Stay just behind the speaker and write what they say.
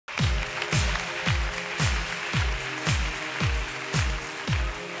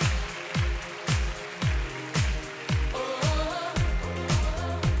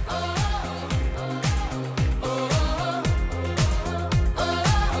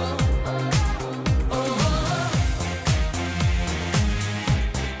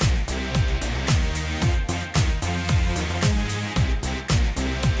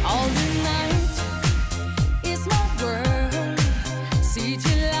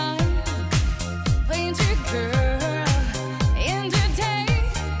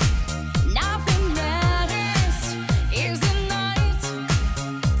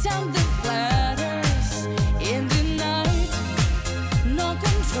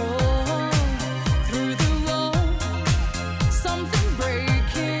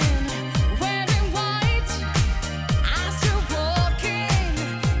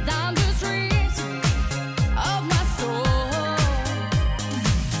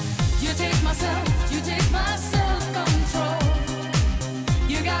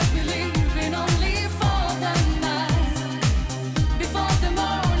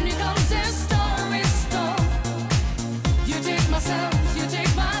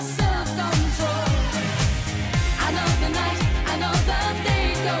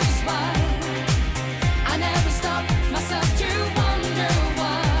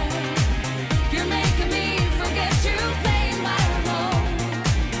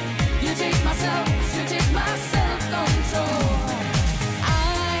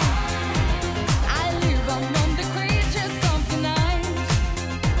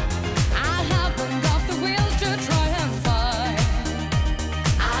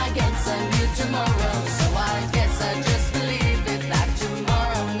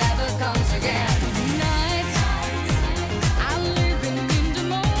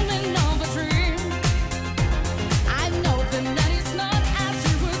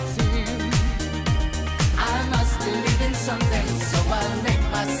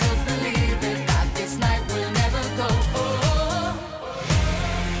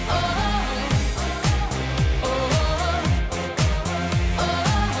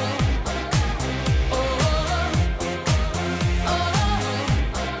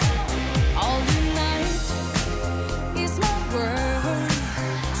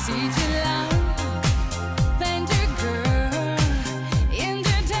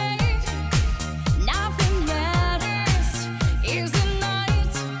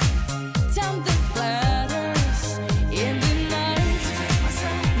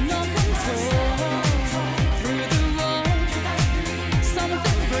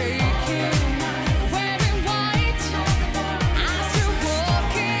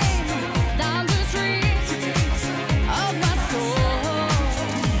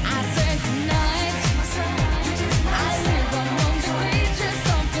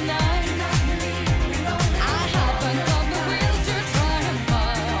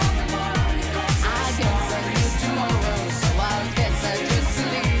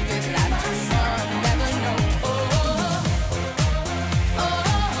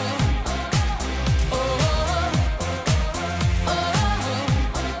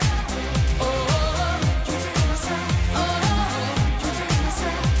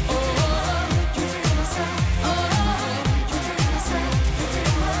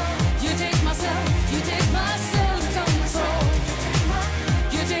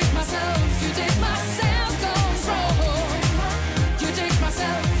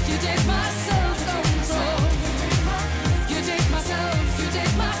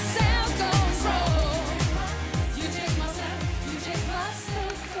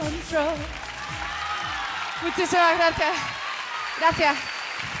Muchísimas gracias. Gracias.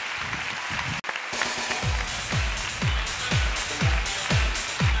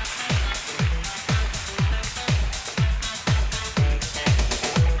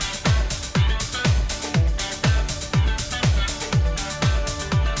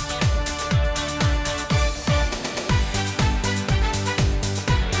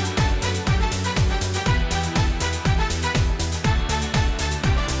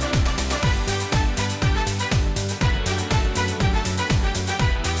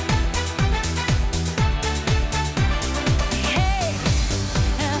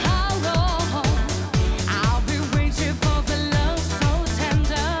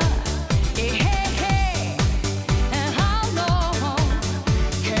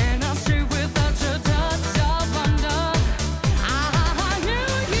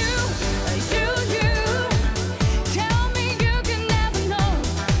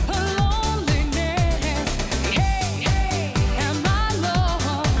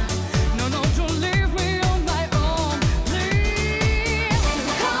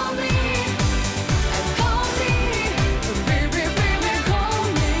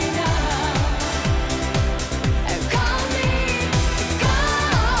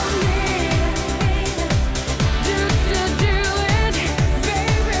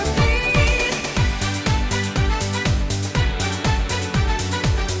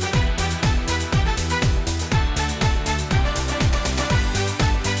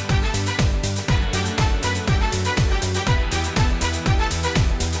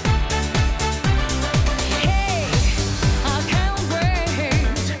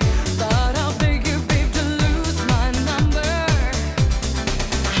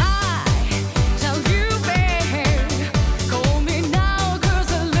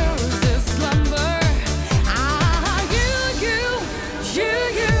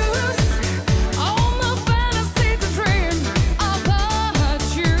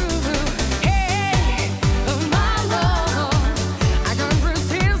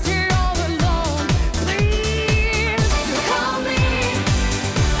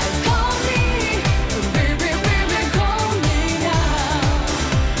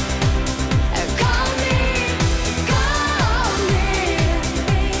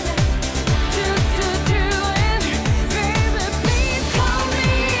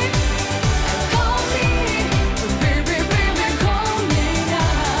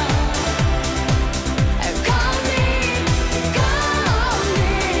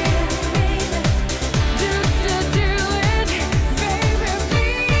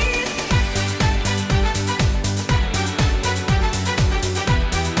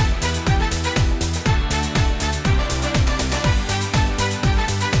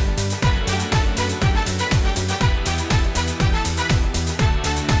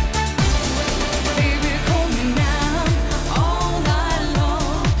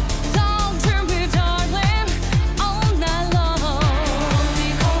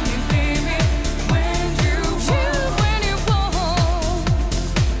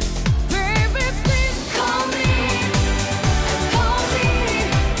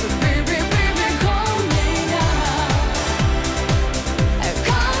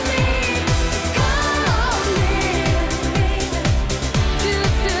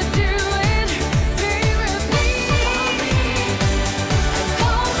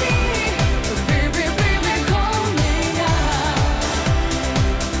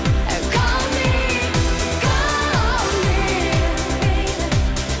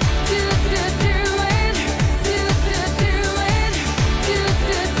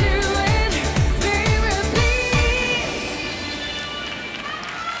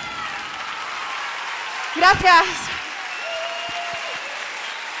 Gracias.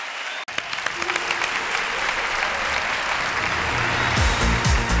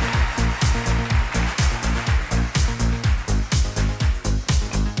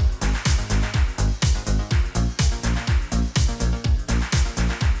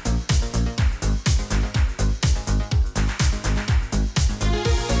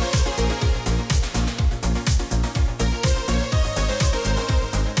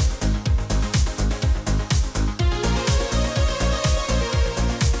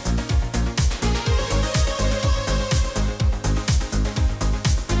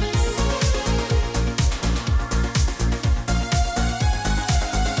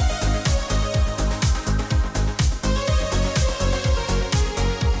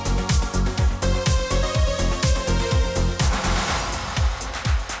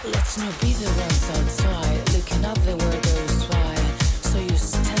 Let's not be the ones outside, looking up the word goes by. So you're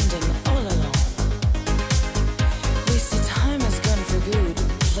standing all alone. Wasted time has gone for good.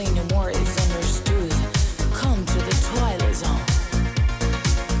 Play no more is understood. Come to the twilight zone.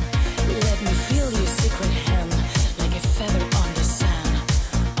 Let me feel your secret hand, like a feather on the sand,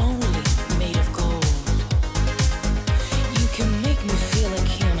 only made of gold. You can make me feel a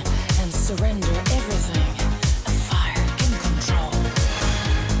king and surrender everything a fire can control.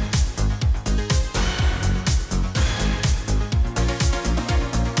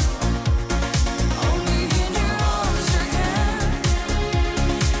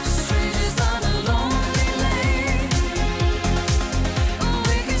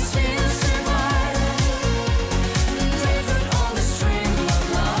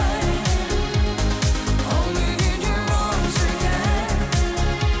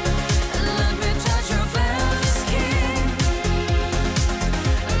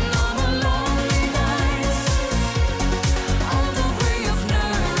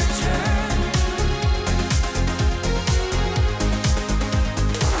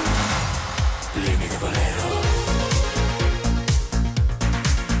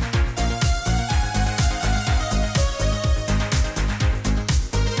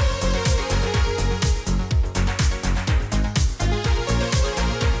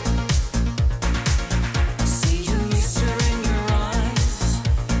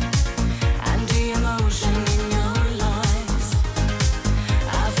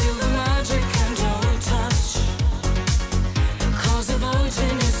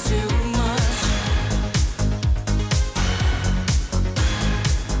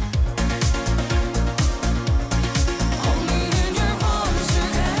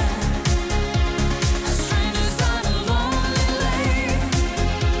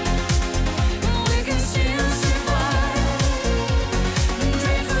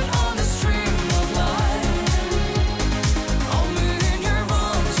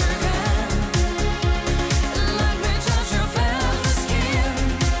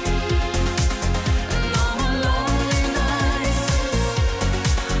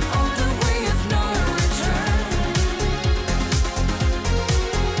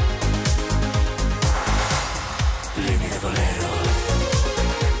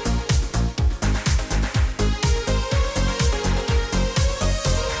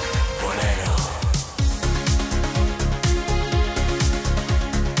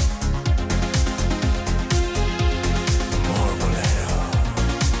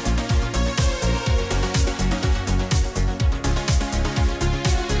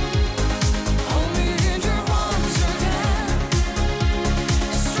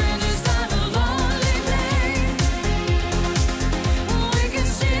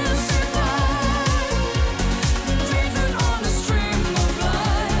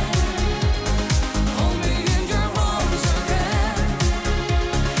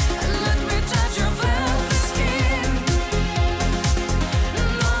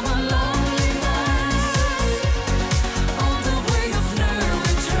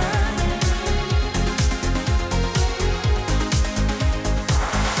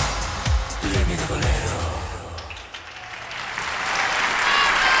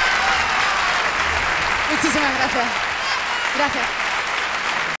 Muchísimas gracias. Gracias.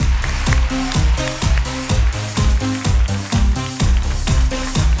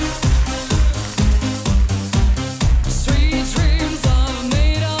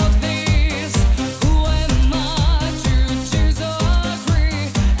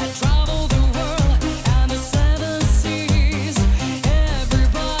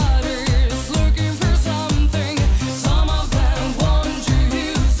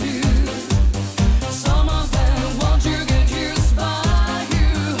 Some of them want to get used by.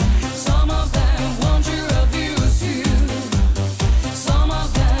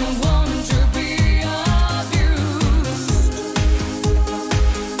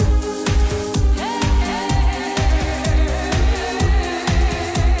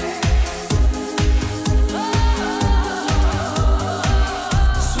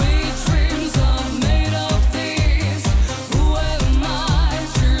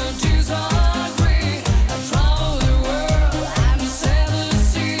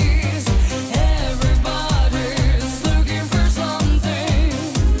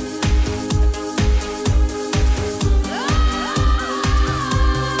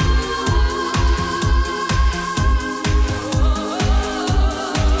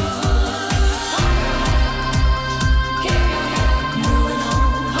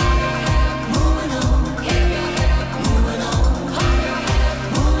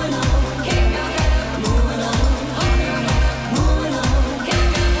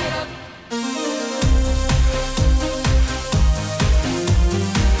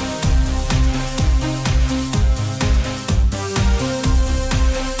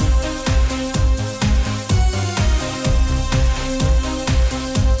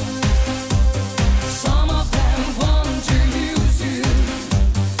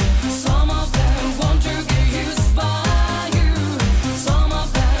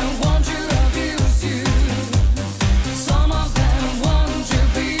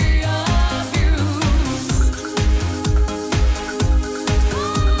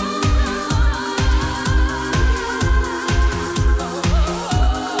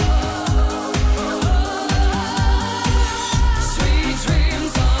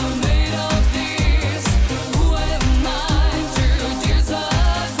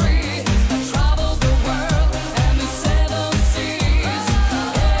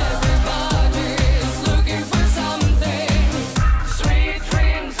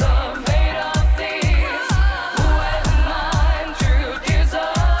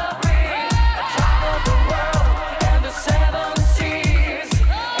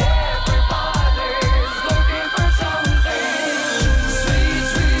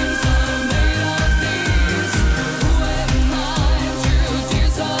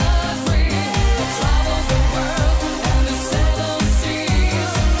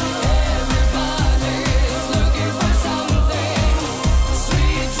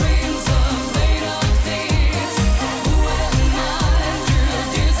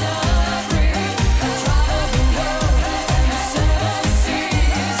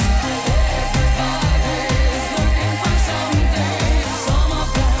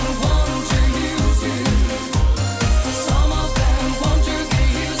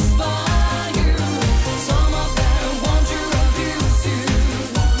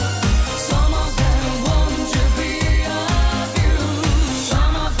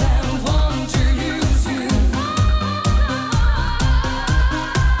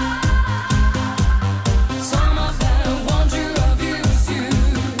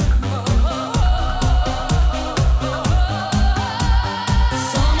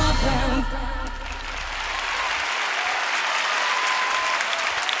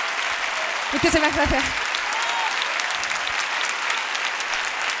 Muchísimas gracias.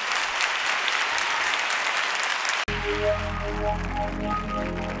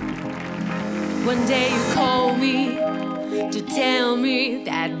 One day you call me to tell me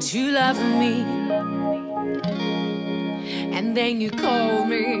that you love me, and then you call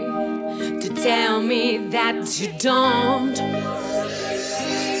me to tell me that you don't.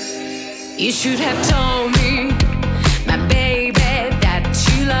 You should have told me, my baby, that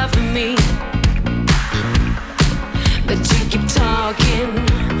you love me, but you keep talking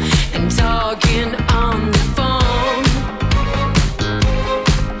and talking on the phone.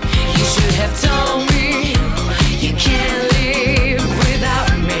 You should have told me you can't live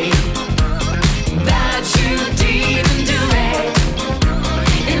without me, that you didn't do it,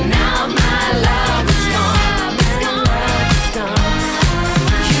 and now my love is gone.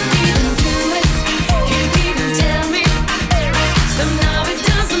 You didn't do it, you didn't tell me, so now it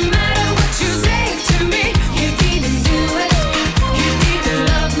doesn't matter what you say to me. You didn't do it, you didn't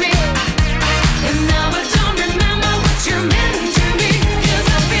love me, and now I don't remember what you meant to me. 'Cause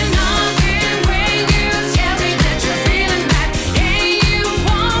I've been loving when you tell me that you're feeling bad, and you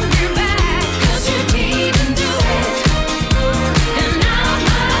want me back. 'Cause you didn't do it, and now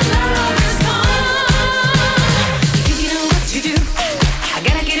my love is gone. You think you know what you do? I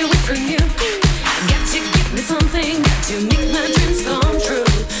gotta get away from you. Got to give me something, got to make my dreams come true.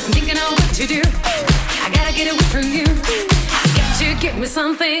 I'm thinking of what to do. I gotta get away from you. Got to give me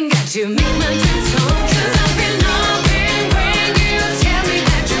something, got to make my dreams come true.